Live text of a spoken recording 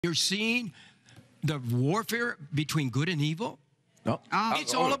You're seeing the warfare between good and evil. No.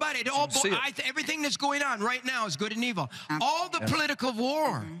 It's all about it. Everything that's going on right now is good and evil. All the political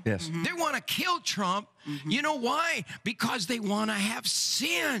war. Yes. They want to kill Trump. You know why? Because they want to have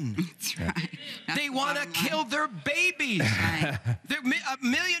sin. That's right. They want to kill their babies. Right. A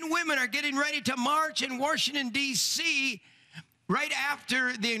million women are getting ready to march in Washington, D.C. right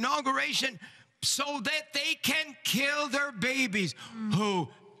after the inauguration so that they can kill their babies. Who?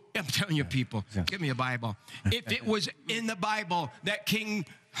 I'm telling you, people, give me a Bible. If it was in the Bible that King,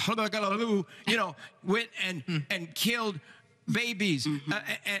 went and killed babies,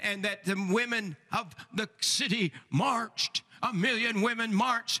 and that the women of the city marched, a million women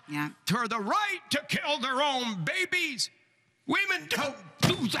marched for the right to kill their own babies. Women don't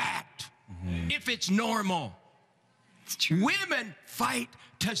do that if it's normal. It's true. Women fight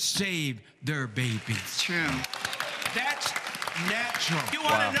to save their babies. It's true. That's natural. You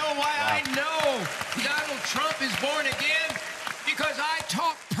want to know why I know Donald Trump is born again? Because I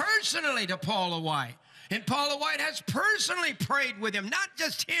talked personally to Paula White. And Paula White has personally prayed with him, not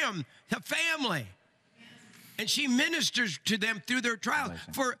just him, the family. And she ministers to them through their trials.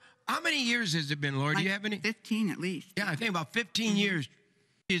 For how many years has it been, Lord? Do you have any? 15 at least. Yeah, I think about 15 years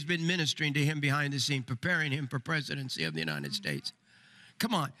she's been ministering to him behind the scene, preparing him for presidency of the United States.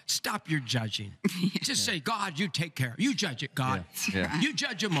 Come on, stop your judging. Just say, God, you take care. You judge it, God. You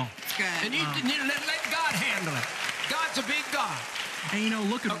judge them all. And you let God handle it. God's a big God. And, you know,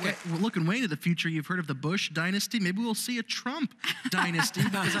 looking way into the future, you've heard of the Bush dynasty. Maybe we'll see a Trump dynasty,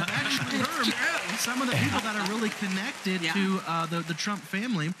 because I've actually heard some of the people that are really connected to the Trump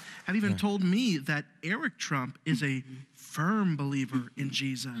family have even told me that Eric Trump is a firm believer in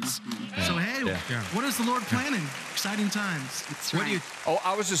Jesus. So, hey, what is the Lord planning? Exciting times. That's right.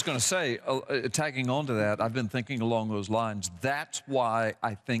 I was just going to say, tagging on to that, I've been thinking along those lines. That's why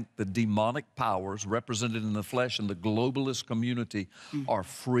I think the demonic powers represented in the flesh and the globalist community are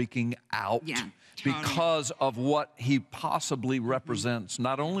freaking out. Because of what he possibly represents,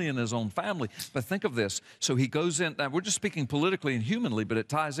 not only in his own family, but think of this. So he goes in, now we're just speaking politically and humanly, but it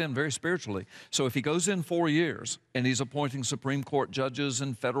ties in very spiritually. So if he goes in 4 years and he's appointing Supreme Court judges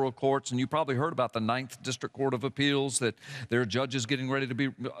and federal courts, and you probably heard about the 9th District Court of Appeals, that there are judges getting ready to be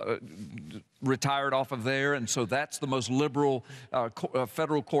retired off of there, and so that's the most liberal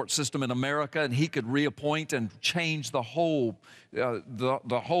federal court system in America, and he could reappoint and change the whole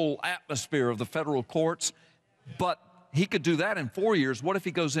atmosphere of the federal courts. But he could do that in 4 years. What if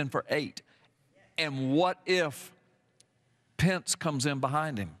he goes in for 8? And what if Pence comes in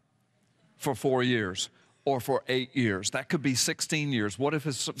behind him for 4 years or for 8 years? That could be 16 years. What if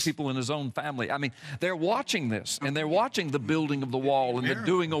his people in his own family? I mean, they're watching this, and they're watching the building of the wall and the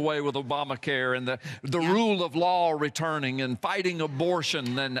doing away with Obamacare and the rule of law returning and fighting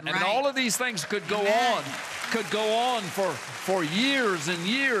abortion, and all of these things could go on for years and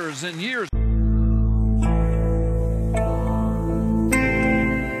years and years.